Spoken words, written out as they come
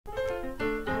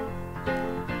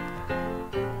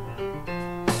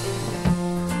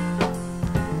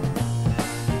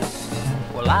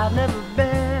I've never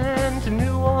been to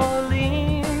New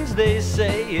Orleans, they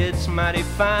say it's mighty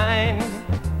fine.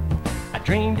 I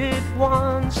dreamed it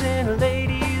once in a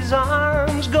lady's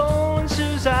arms, going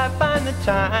soon's I find the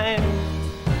time.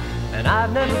 And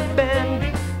I've never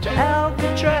been to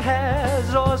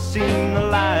Alcatraz or seen the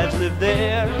lives live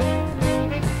there.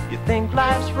 You think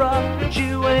life's rough, but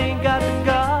you ain't got the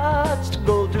guts to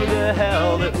go through the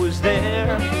hell that was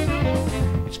there.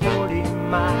 It's 40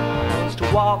 miles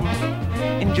to Walton,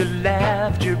 and you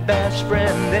left your best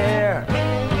friend there.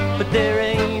 But there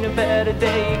ain't a better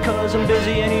day, 'cause I'm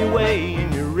busy anyway,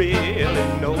 and you really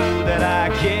know that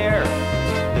I care.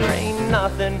 There ain't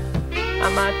nothing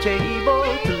on my table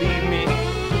to leave me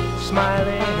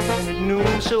smiling at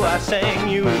noon, so I sang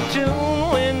you a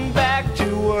tune, went back to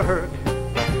work,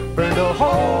 burned a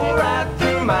hole right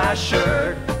through my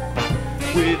shirt.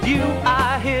 With you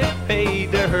I hit pay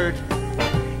dirt,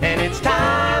 and it's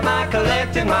time I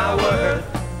collected my worth.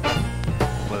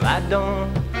 Well, I don't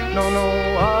know no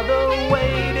other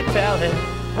way to tell it,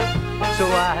 so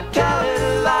I tell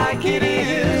it like it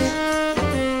is.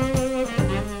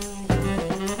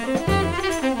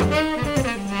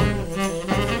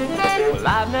 Well,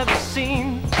 I've never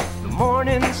seen the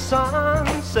morning sun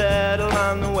settle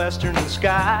on the western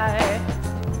sky.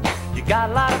 You got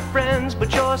a lot of friends,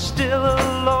 but you're still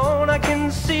alone. I can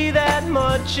see that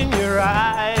much in your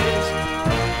eyes.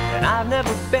 And I've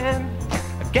never been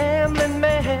a gambling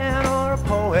man or a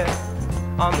poet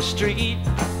on the street.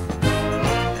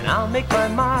 And I'll make my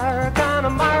mark on a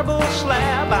marble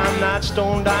slab. I'm not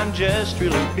stoned, I'm just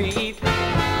really beat.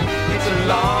 It's a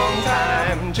long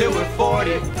time till we're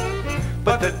 40,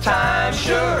 but the time's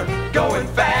sure going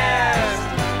fast.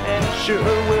 And it sure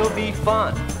will be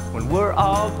fun when we're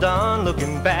all done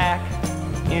looking back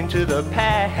into the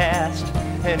past.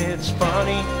 And it's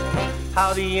funny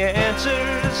how the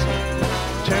answers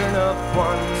turn up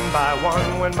one by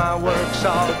one. When my work's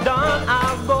all done,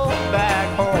 I'll go back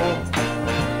home,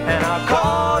 and I'll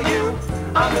call you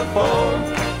on the phone.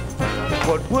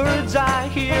 What words I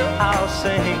hear, I'll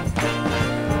sing.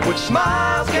 Which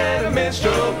smiles can a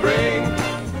minstrel bring?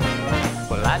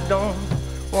 Well, I don't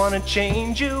want to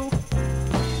change you,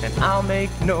 and I'll make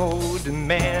no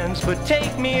demands, but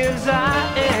take me as I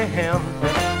am.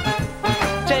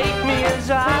 Take me as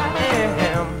I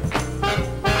am.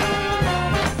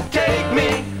 Take me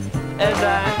as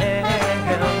I am.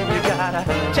 You gotta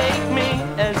take me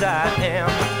as I am.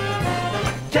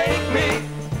 Take me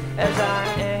as I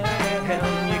am.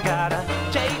 You gotta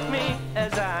take me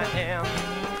as I am.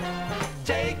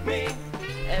 Take me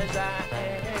as I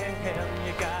am.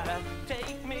 You gotta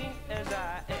take me as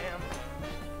I am.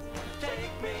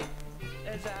 Take me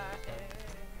as I am.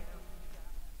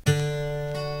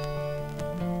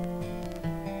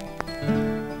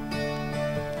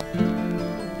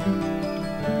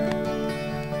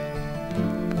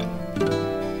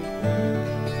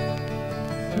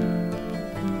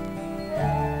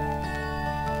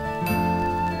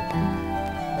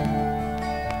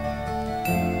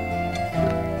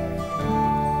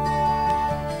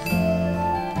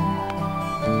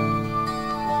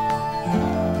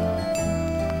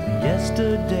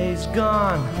 Yesterday's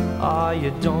gone, oh,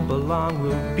 you don't belong.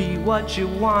 Will be what you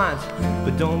want,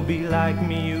 but don't be like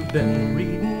me. You've been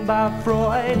reading about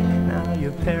Freud, now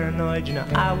you're paranoid. You know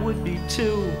I would be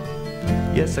too.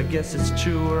 Yes, I guess it's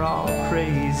true, we're all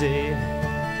crazy.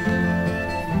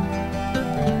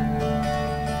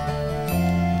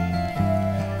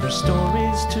 There's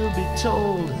stories to be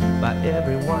told by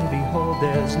everyone. Behold,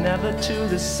 there's never two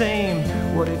the same.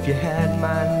 What if you had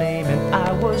my name and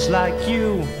I was like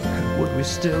you? Would we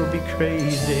still be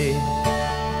crazy?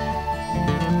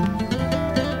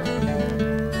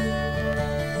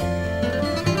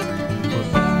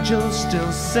 Well, angels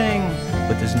still sing,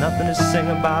 but there's nothing to sing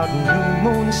about. New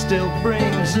moon still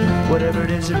brings whatever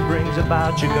it is it brings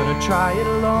about. You're gonna try it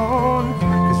alone,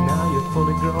 'cause now you're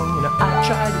fully grown. You know I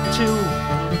tried it too.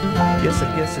 Yes, I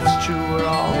guess it's true, we're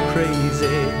all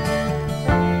crazy.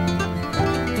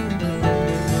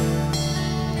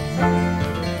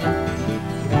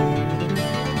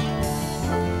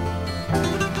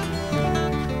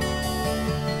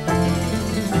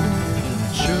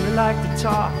 Sure like to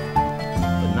talk,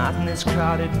 but not in this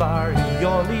crowded bar. And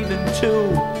you're leaving too,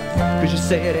 'cause you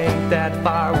say it ain't that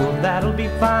far. Well, that'll be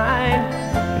fine.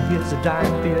 And here's a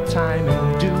dime for your time,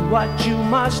 and do what you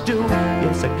must do.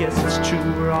 Yes, I guess it's true,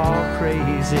 we're all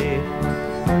crazy.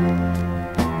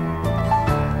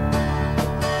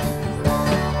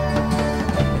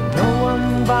 No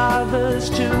one bothers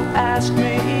to ask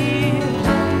me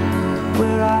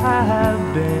where I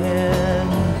have been.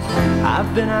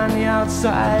 I've been on the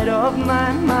outside of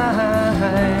my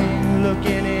mind,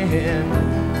 looking in.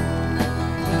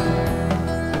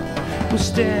 Well,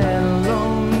 stand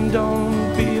alone,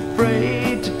 don't be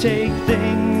afraid to take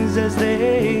things as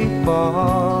they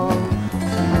fall.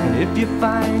 And if you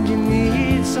find you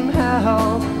need some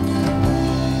help,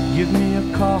 give me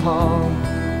a call.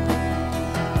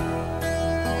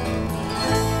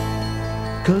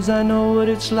 'Cause I know what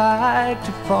it's like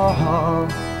to fall.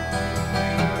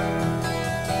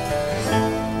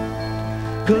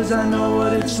 'Cause I know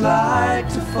what it's like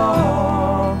to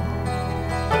fall.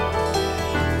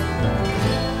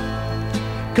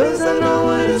 'Cause I know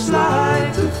what it's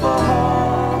like to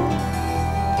fall.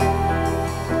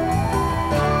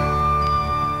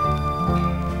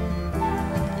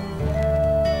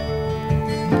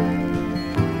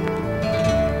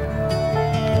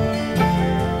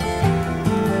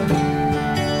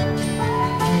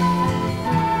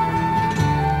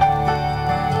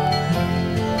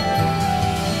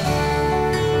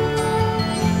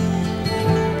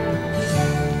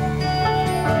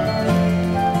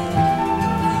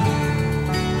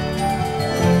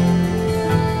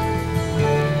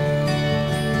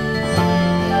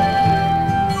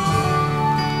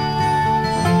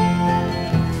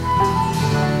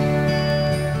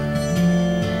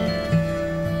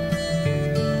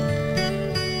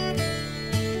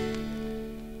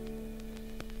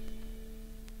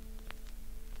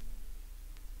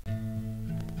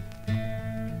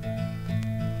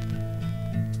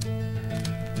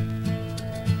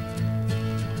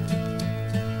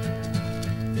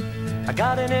 I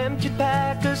got an empty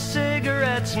pack of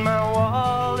cigarettes, my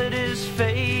wallet is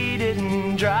faded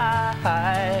and dry.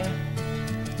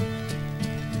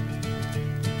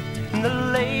 And the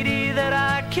lady that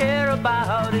I care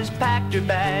about has packed her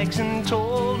bags and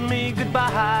told me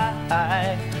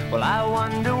goodbye. Well, I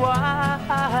wonder why.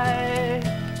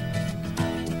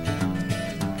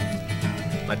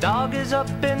 My dog is up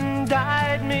and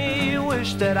died me,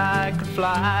 wish that I could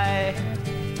fly.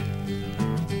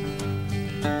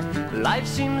 Life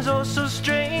seems oh so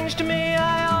strange to me,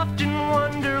 I often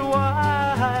wonder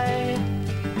why.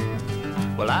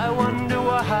 Well, I wonder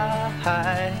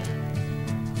why.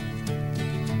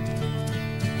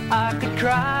 I could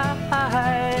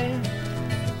cry.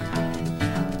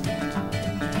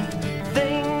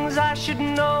 Things I should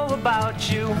know about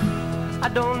you, I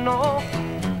don't know.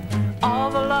 All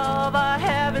the love I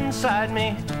have inside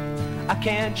me, I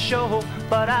can't show,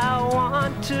 but I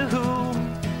want to.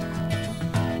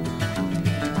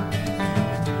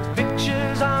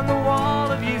 On the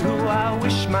wall of you, I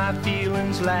wish my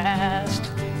feelings last.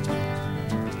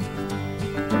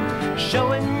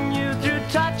 Showing you through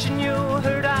touching you,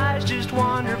 hurt eyes just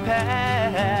wander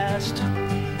past.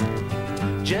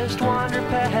 Just wander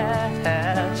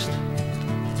past.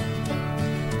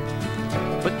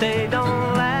 But they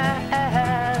don't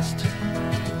last.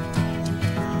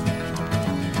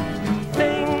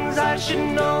 Things I should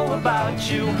know about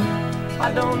you,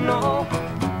 I don't know.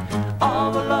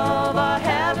 All the love I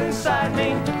have inside me,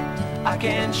 I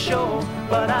can't show,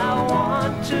 but I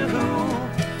want to.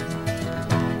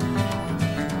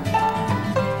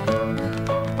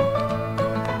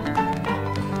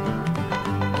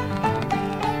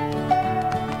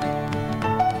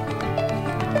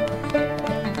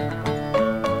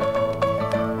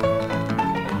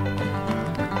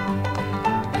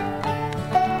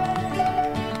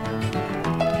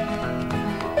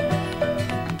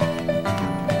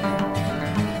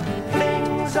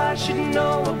 I should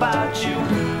know about you,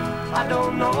 I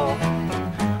don't know.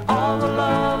 All the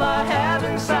love I have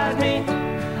inside me,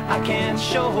 I can't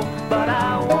show, but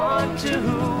I want to.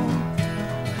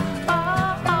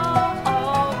 Oh, oh,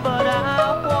 oh, but I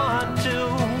want to.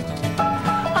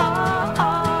 Oh,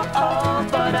 oh, oh,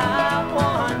 but I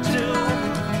want to.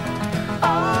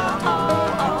 Oh,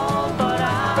 oh, oh, but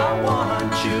I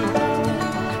want you.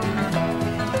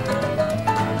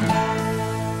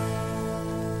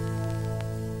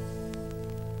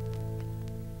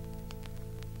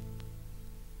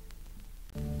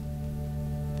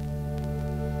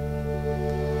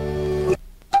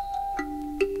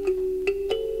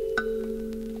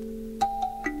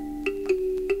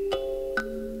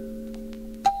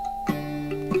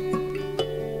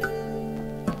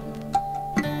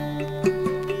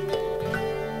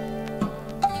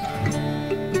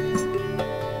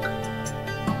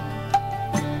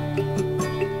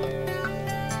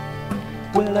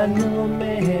 Well, I knew a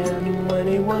man when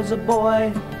he was a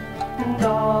boy, and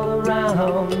all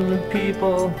around the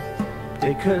people,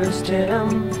 they cursed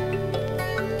him.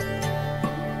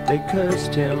 They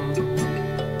cursed him.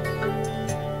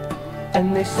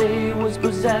 And they say he was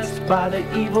possessed by the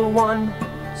evil one,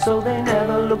 so they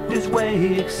never looked his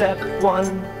way except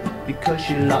one. because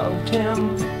she loved him,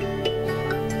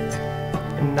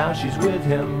 and now she's with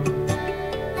him.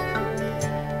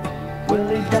 Well,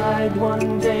 he died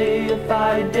one day, if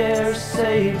I dare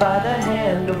say, by the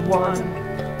hand of one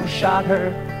who shot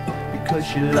her because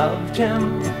she loved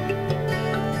him,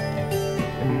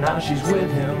 and now she's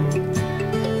with him.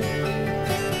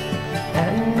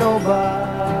 And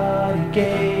nobody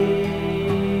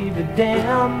gave a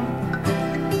damn.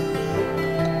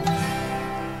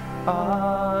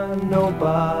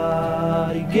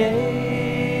 Nobody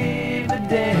gave a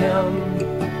damn.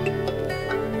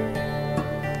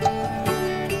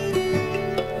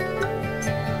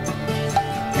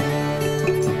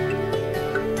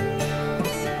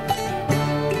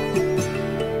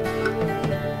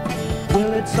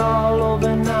 Well, it's all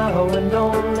over now, and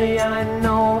only I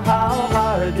know how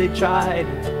hard they tried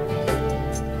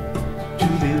to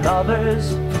be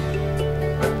lovers.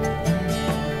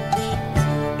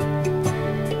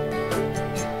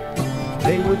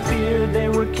 They were feared, they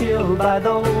were killed by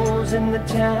those in the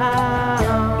town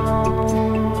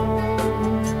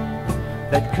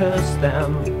that cursed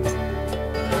them.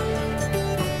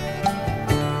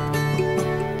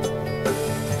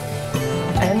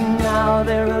 And now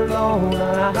they're alone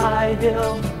on a high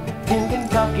hill in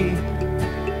Kentucky.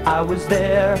 I was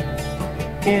there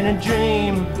in a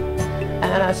dream,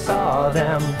 and I saw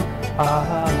them.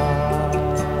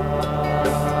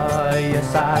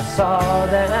 Yes, I saw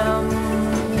them.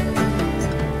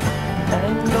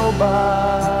 And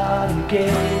nobody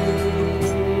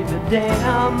gave a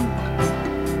damn.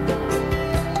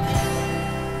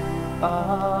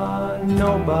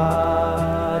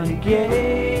 Nobody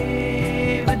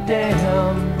gave a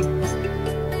damn.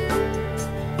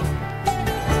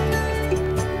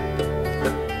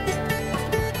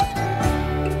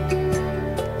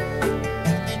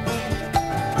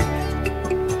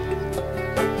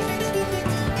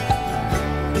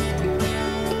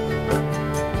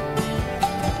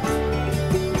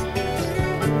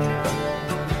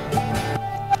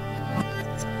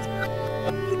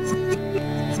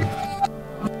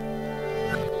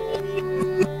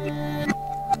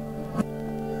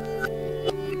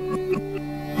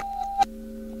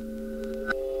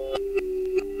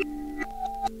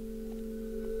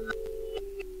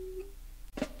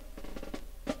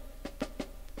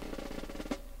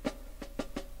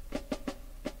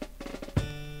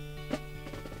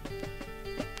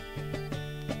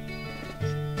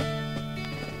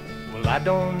 I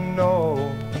don't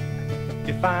know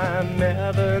if I'm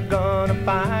ever gonna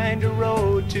find a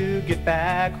road to get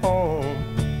back home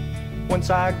once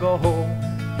I go.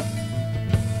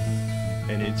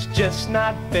 And it's just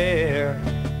not fair,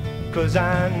 'cause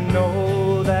I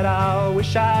know that I'll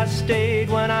wish I stayed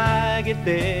when I get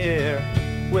there.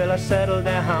 Will I settle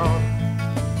down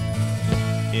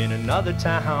in another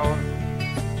town?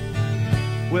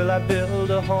 Will I build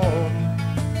a home?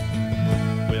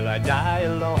 Will I die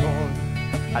alone?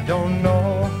 I don't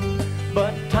know,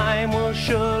 but time will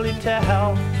surely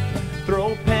tell.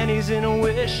 Throw pennies in a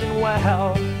wishing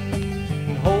well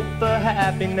and hope for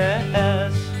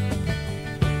happiness,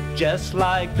 just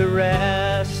like the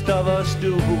rest of us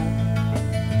do.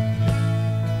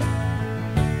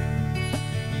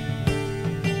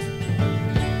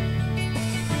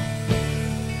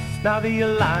 Now the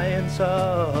alliance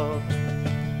of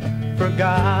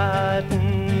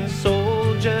forgotten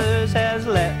soldiers has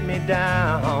let me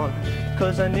down,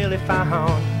 'cause I nearly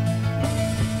found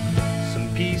some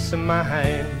peace of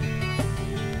mind.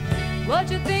 What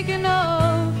you thinking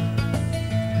of?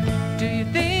 Do you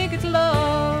think it's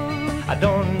love? I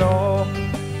don't know,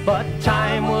 but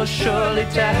time will surely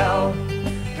tell.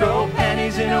 Throw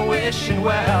pennies in a wishing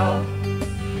well,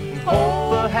 hope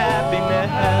for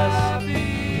happiness,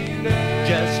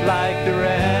 just like the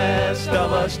rest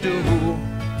of us do.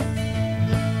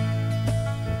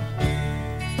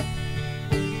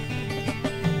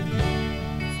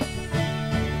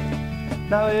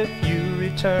 Now if you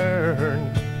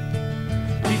return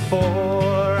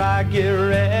before I get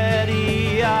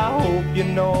ready, I hope you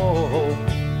know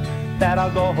that I'll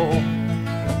go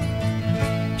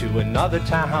to another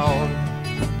town.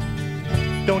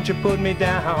 Don't you put me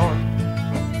down,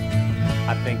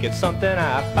 I think it's something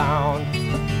I found.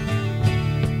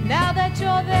 Now that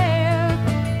you're there,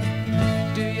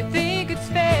 do you think it's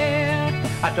fair?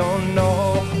 I don't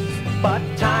know, but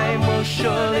time will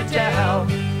surely tell.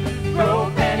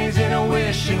 Throw pennies in a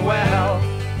wishing well,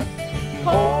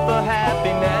 hope for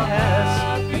happiness,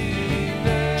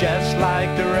 just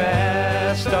like the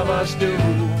rest of us do.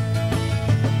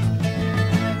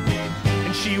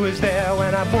 And she was there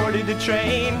when I boarded the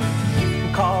train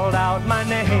and called out my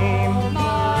name.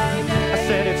 I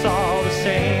said it's all the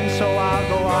same, so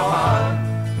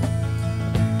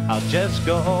I'll just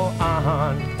go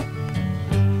on.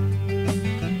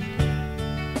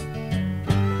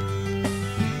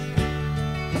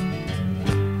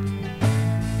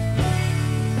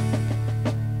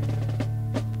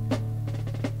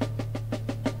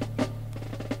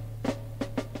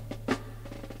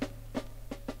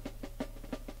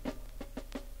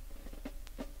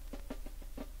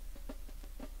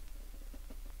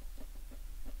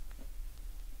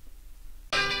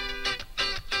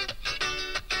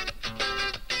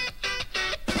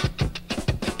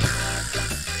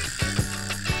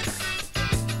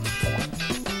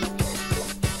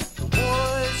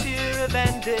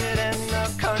 Ended and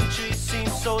the country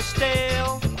seems so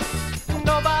stale.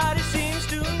 Nobody seems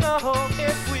to know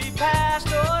if we passed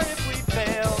or if we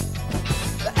failed.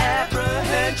 The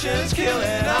apprehension's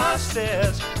killing us,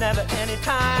 there's never any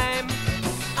time.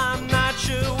 I'm not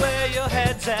sure where your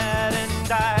head's at,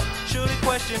 and I surely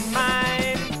question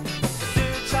mine. The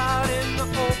dude's out in the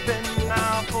open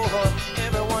now for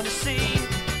everyone to see.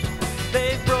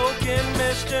 They've broken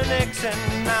Mr. Nixon,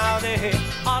 now they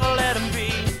ought to let him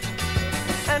be.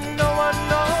 And no one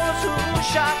knows who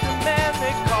shot the man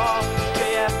they call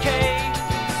JFK.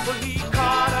 Well, he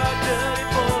caught a dirty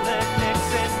bullet,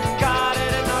 Nixon got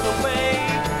it another way.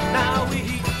 Now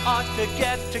we ought to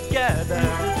get together,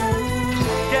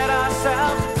 get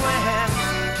ourselves a plan.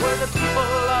 We're the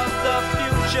people of the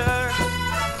future,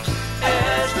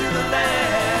 heirs to the land.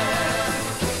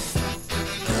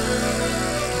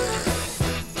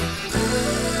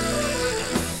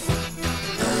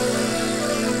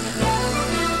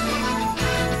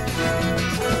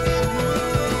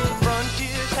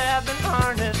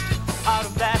 Out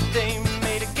of that they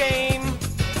made a game.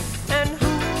 And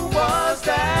who was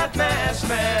that masked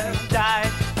man who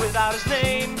died without his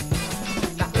name?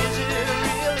 Now is it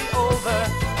really over,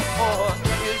 or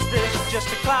is this just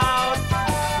a cloud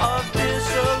of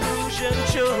disillusioned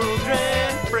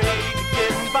children afraid to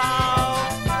get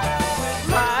involved with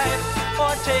life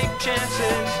or take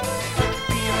chances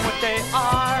being what they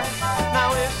are?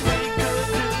 Now if we could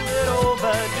do it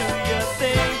over, do you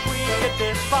think we get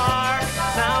this far?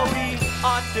 Now we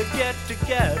ought to get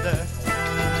together,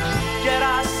 get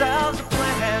ourselves a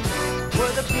plan.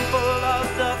 We're the people of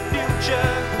the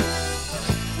future,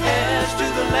 heirs to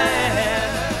the land.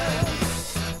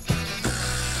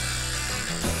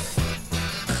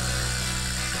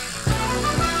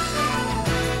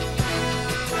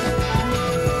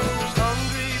 There's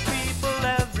hungry people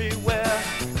everywhere,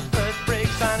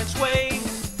 earthquakes on its way.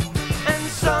 And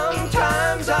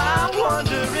sometimes I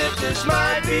wonder if this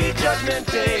might be Judgment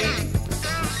Day.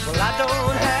 Well, I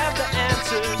don't have the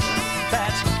answers,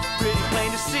 that's pretty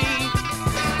plain to see.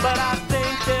 But I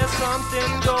think there's something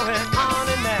going on,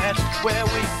 and that's where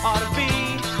we ought to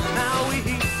be. Now we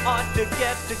ought to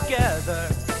get together,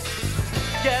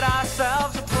 get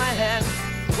ourselves a plan.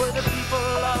 We're the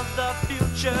people of the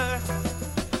future,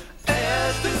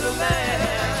 heirs to the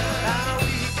land. Now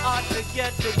we ought to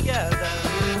get together,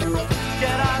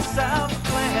 get ourselves a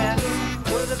plan.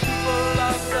 We're the people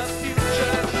of the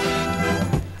future,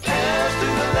 heirs to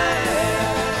the land.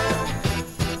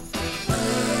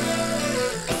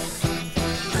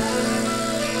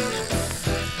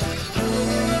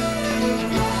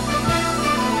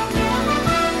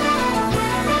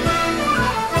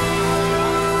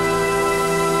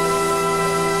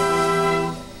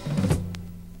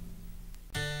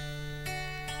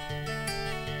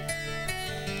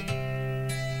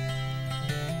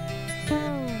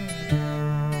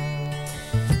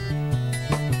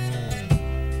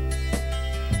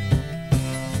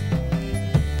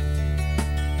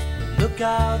 Look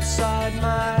outside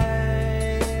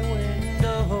my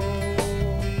window,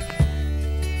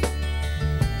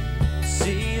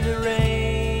 see the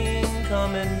rain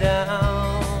coming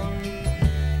down.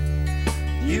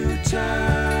 You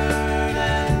turn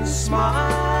and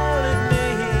smile at me.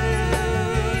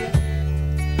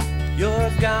 Your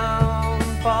gown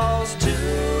falls to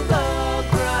the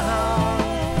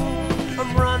ground.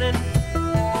 I'm running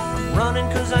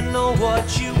 'cause I know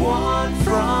what you want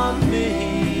from me.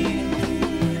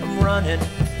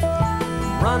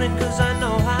 Running 'cause I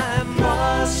know I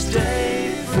must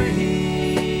stay free.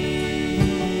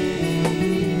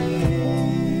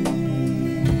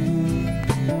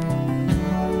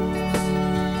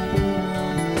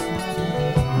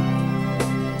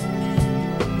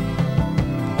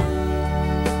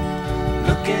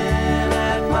 Looking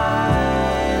at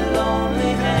my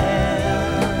lonely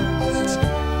hands,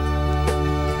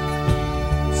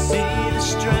 see the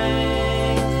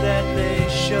strength that they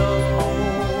show.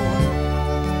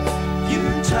 You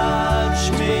touch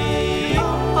me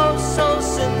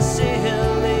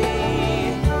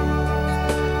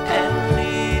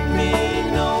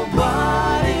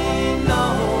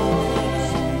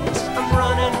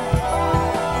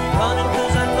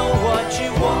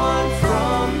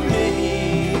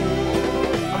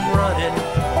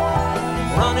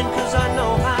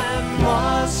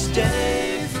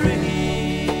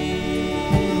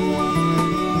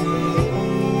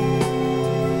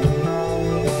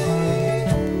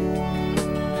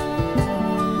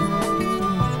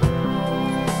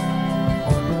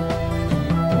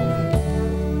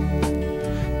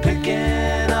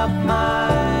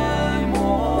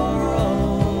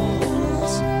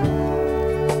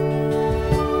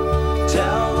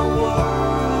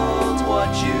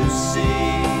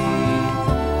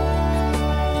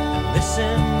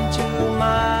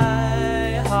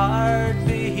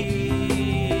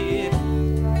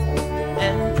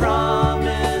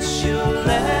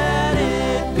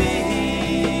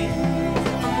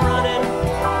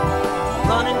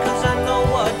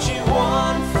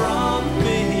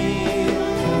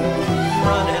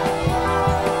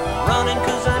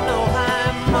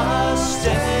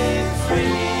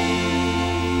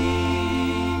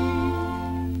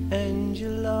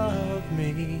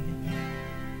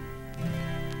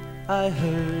I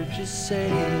heard you say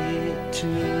it to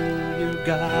your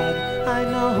God. I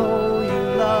know you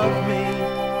love me,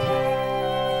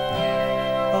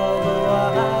 although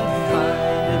I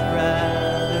find it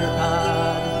rather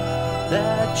odd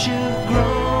that you've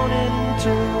grown into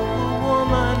a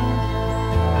woman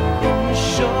in the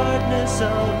shortness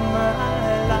of my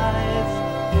life.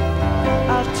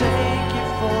 I'll take you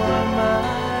for my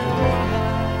wife.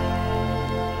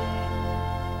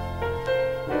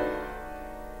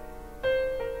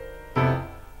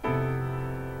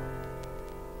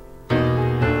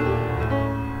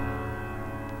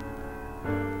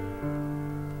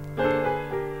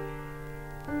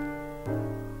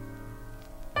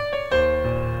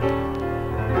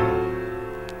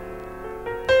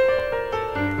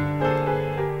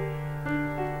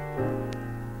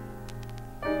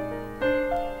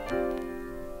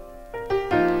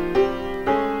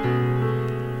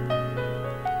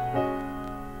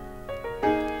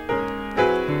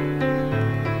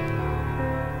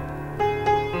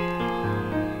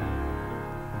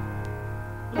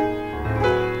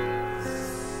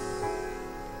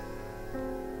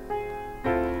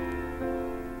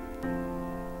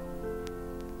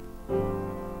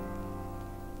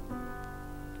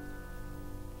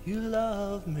 You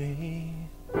love me.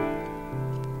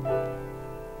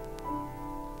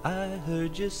 I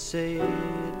heard you say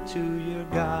it to your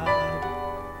God.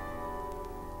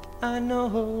 I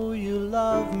know you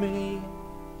love me,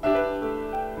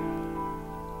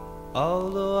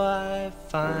 although I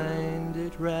find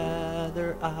it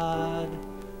rather odd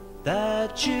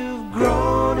that you've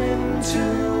grown into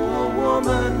a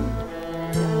woman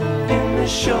in the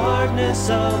shortness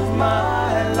of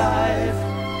my life.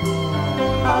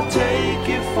 I'll take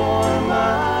you for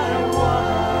my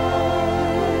wife.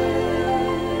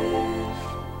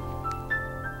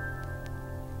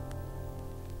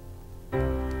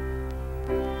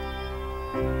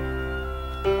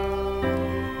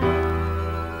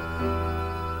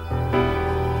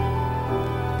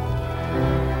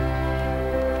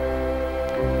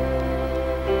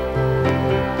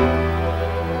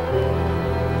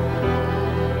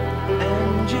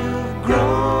 And you've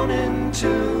grown into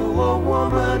a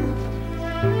woman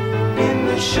in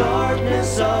the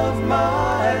shortness of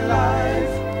my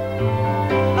life.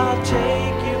 I'll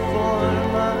take you for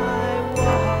my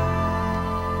wife.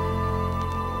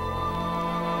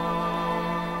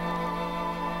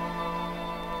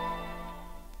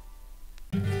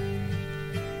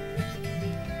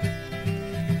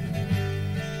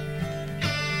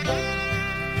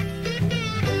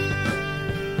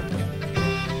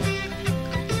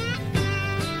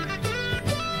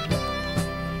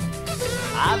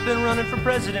 I've been running for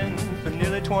president for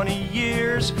nearly 20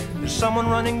 years. There's someone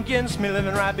running against me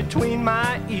living right between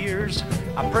my ears.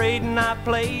 I prayed and I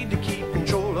played to keep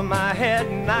control of my head,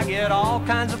 and I get all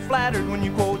kinds of flattered when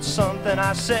you quote something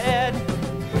I said.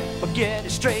 But get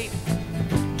it straight,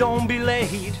 don't be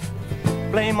late.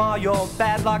 Blame all your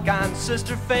bad luck on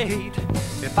Sister Fate.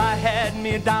 If I had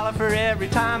me $1 for every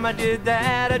time I did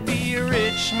that, I'd be a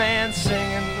rich man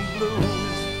singing the blues.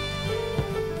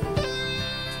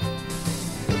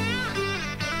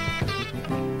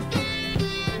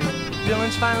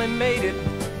 Dylan's finally made it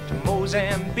to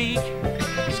Mozambique.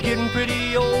 He's getting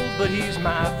pretty old, but he's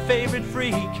my favorite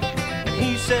freak. And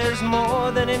he says more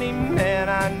than any man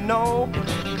I know,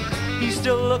 he's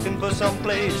still looking for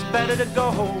someplace better to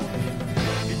go.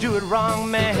 You do it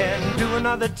wrong, man, do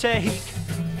another take.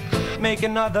 Make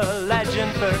another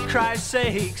legend for Christ's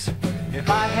sakes. If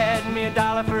I had me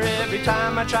 $1 for every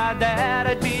time I tried that,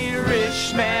 I'd be a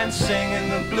rich man singing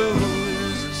the blues.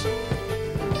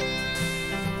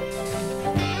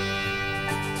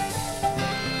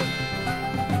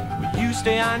 You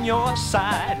stay on your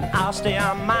side, and I'll stay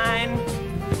on mine.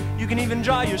 You can even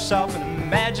draw yourself an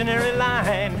imaginary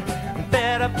line. I'm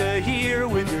fed up to here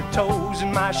with your toes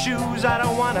in my shoes. I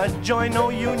don't wanna join no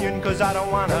union, cause I don't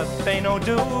wanna pay no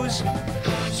dues.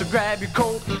 So grab your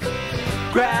coat,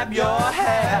 grab your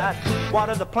hat,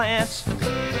 water the plants,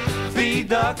 feed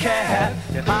the cat.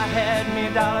 If I had me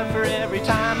 $1 for every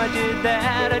time I did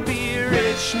that, I'd be a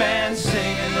rich man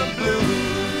singing the blues.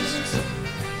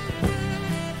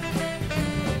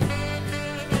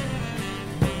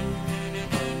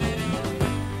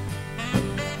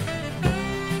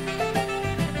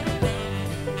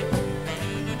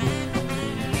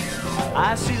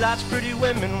 I see lots of pretty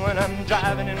women when I'm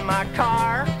driving in my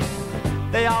car.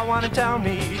 They all want to tell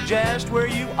me just where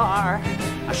you are.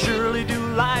 I surely do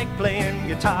like playing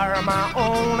guitar on my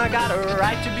own. I got a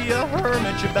right to be a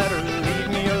hermit, you better leave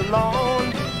me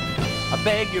alone. I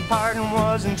beg your pardon,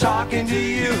 wasn't talking to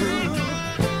you.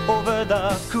 Over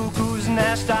the cuckoo's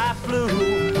nest I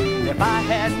flew. If I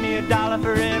had me $1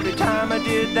 for every time I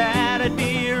did that, I'd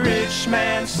be a rich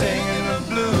man singing the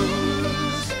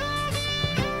blues.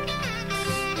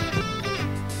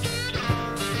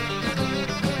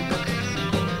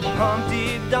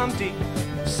 Humpty Dumpty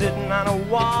sitting on a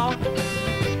wall.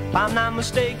 If I'm not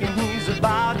mistaken, he's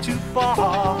about to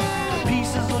fall.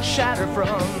 Pieces will shatter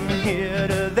from here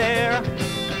to there.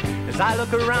 As I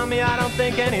look around me, I don't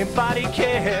think anybody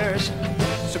cares.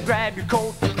 So grab your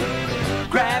coat,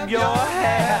 grab your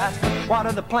hat,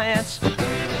 water the plants,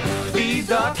 feed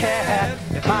the cat.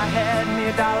 If I had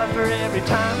me $1 for every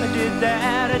time I did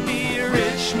that, I'd be a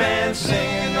rich man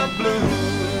singing the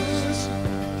blues.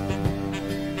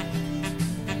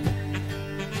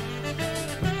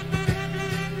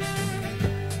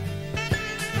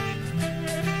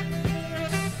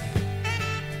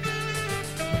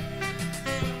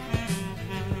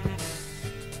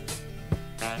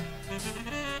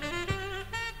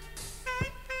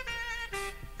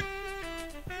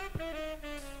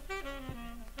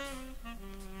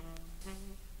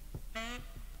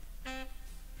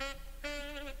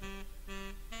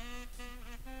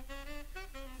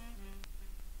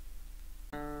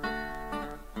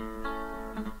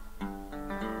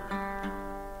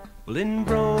 Well, in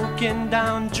broken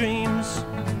down dreams,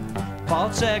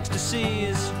 false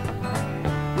ecstasies,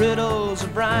 riddles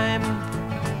of rhyme,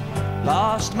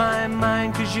 lost my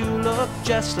mind 'cause you look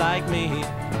just like me.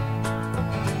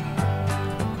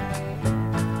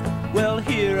 Well,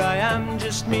 here I am,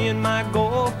 just me and my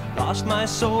goal, lost my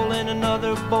soul in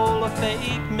another bowl of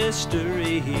fake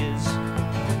mysteries.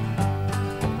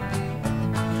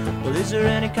 Well, is there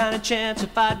any kind of chance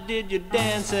if I did your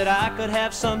dance that I could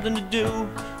have something to do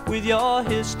with your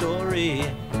history?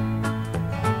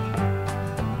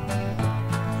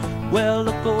 Well,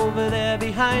 look over there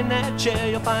behind that chair,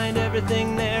 you'll find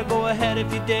everything there. Go ahead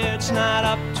if you dare, it's not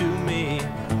up to me.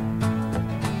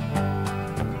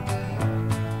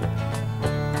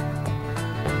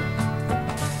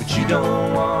 But you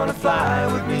don't wanna fly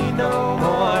with me no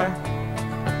more.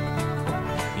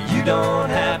 You don't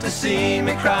have to see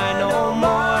me cry no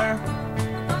more.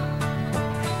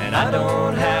 And I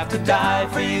don't have to die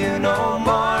for you no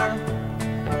more.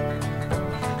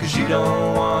 'Cause you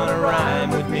don't wanna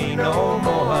rhyme with me no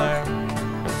more.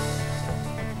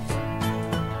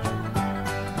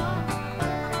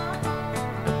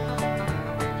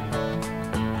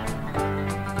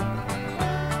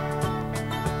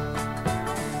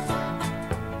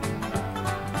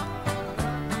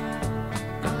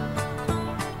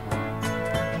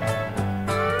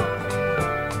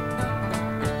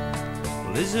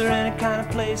 Is there any kind of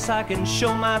place I can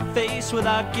show my face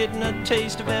without getting a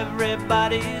taste of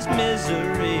everybody's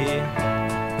misery?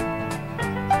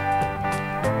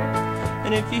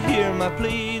 And if you hear my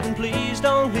plea, then please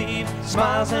don't leave.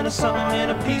 Smiles and a song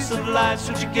and a piece of life's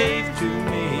what you gave to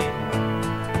me.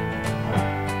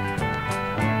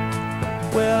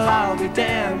 Well, I'll be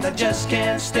damned, I just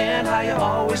can't stand how you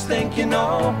always think you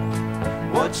know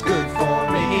what's good for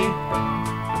me.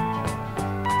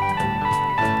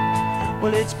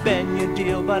 Well, it's been your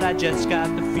deal, but I just got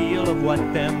the feel of what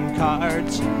them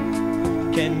cards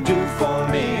can do for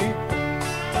me.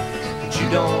 But you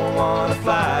don't wanna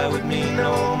fly with me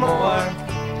no more.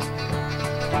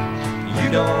 You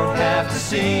don't have to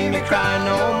see me cry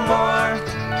no more.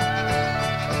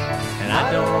 And I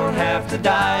don't have to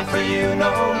die for you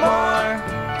no more.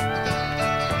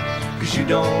 'Cause you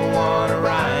don't wanna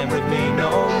rhyme with me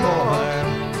no more.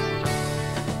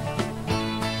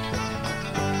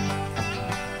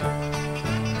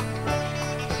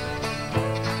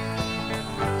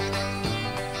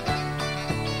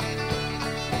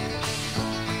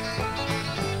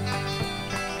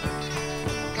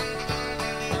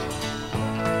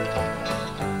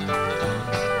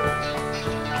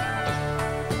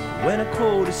 When I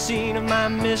quote a scene of my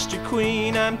Mr.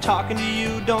 Queen, I'm talking to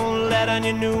you, don't let on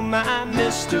you knew my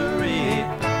mystery.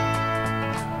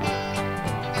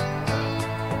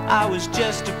 I was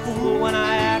just a fool when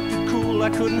I acted cool, I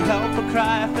couldn't help but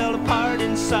cry, I fell apart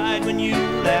inside when you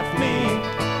left me.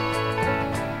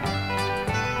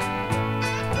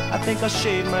 I think I'll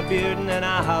shave my beard and then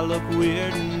I'll look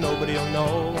weird and nobody'll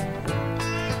know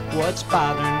what's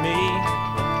bothering me.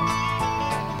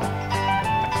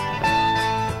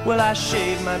 Well, I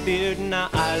shave my beard and now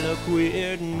I look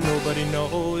weird and nobody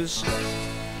knows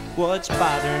what's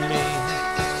bothering me.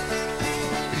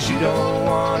 'Cause you don't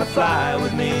wanna fly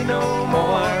with me no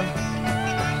more.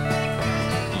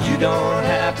 You don't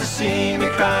have to see me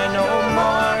cry no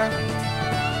more.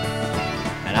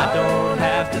 And I don't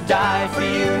have to die for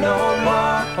you no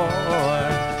more.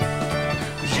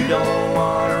 'Cause you don't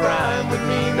wanna rhyme with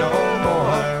me no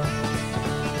more.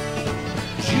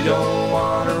 You don't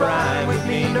wanna ride with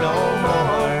me no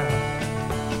more.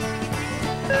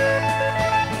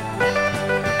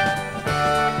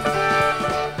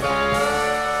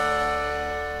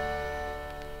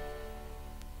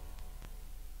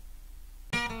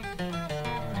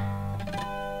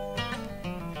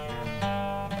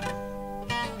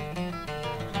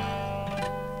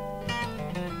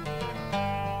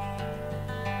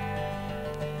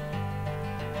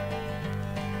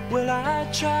 Well, I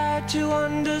try to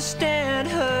understand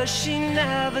her. She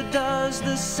never does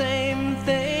the same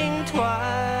thing twice.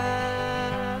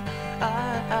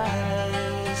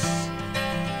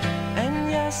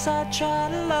 And yes, I try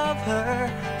to love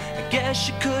her. I guess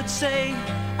you could say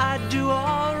I do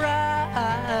alright.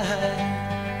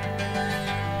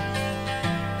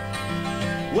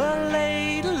 Well,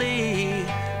 lately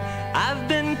I've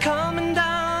been coming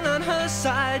down on her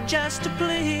side just to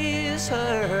please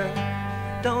her.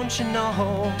 Don't you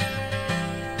know?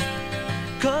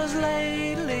 'Cause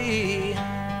lately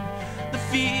the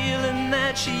feeling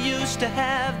that she used to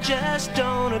have just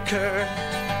don't occur.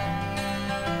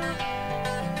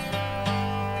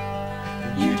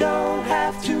 You don't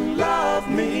have to love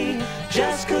me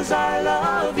just 'cause I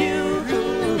love you.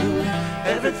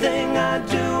 Everything I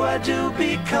do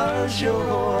because you're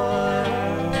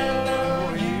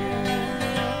you.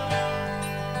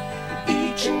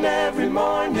 Each and every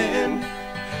morning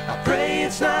I pray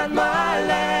it's not my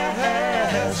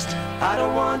last. I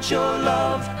don't want your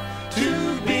love to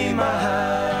be my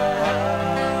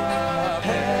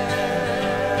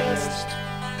past.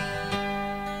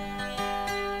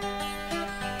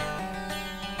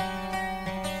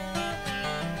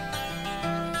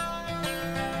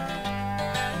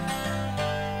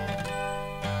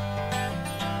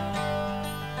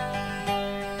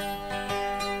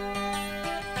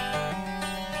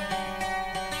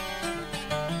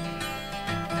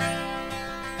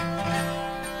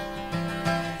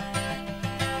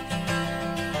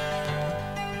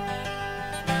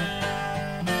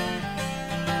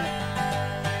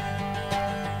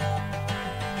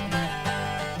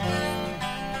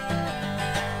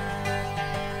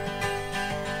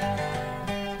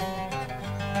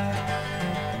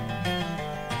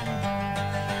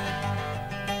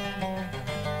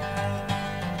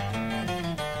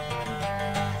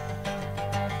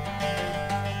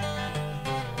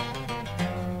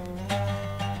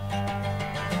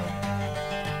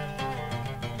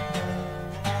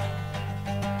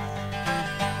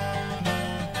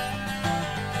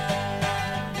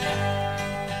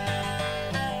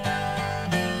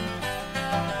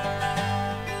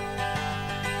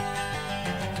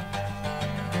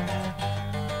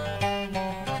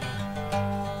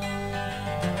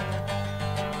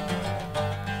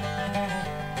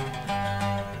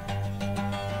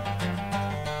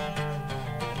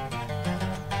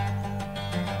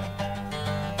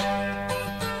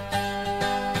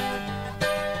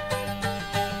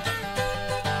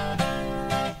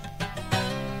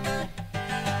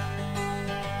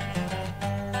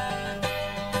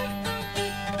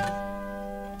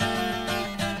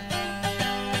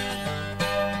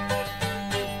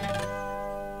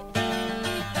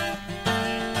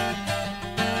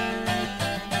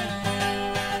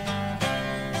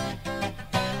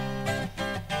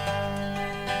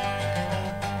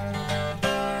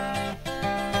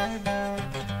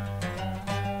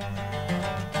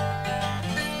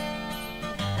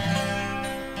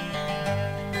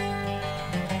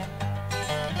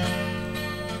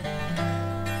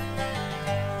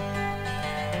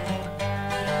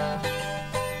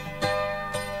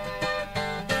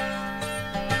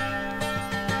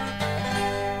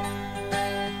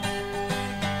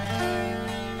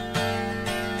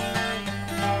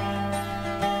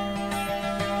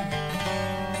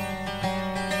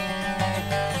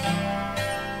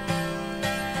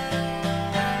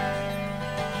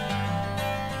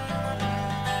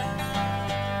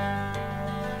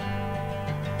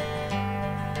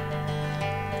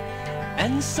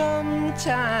 And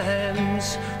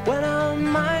sometimes when our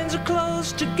minds are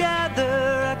close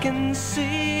together, I can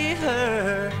see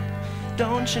her,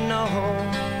 don't you know?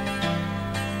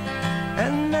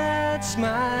 And that's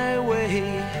my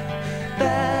way,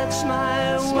 that's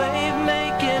my way of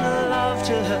making love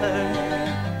to her.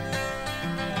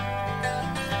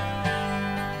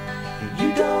 You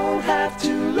don't have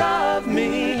to love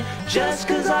me just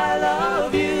 'cause I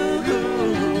love you.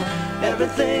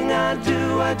 Everything I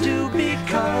do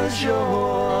because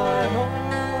you're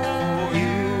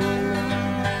you.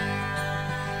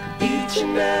 Each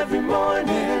and every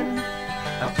morning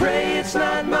I pray it's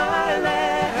not my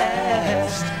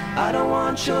last. I don't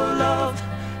want your love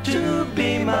to be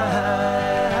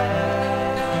mine.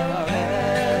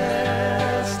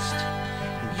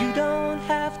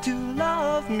 to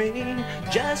love me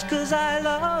just 'cause I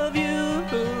love you.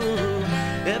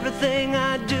 Everything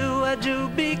I do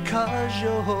because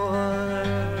you're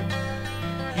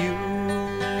you.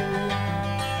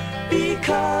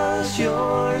 Because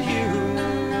you're you,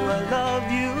 I love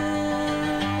you.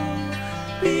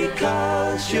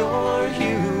 Because you're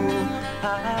you,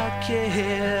 I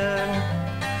care.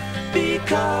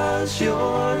 Because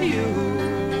you're you,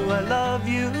 I love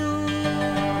you.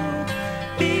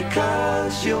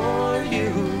 Because you're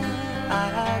you,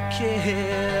 I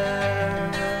care.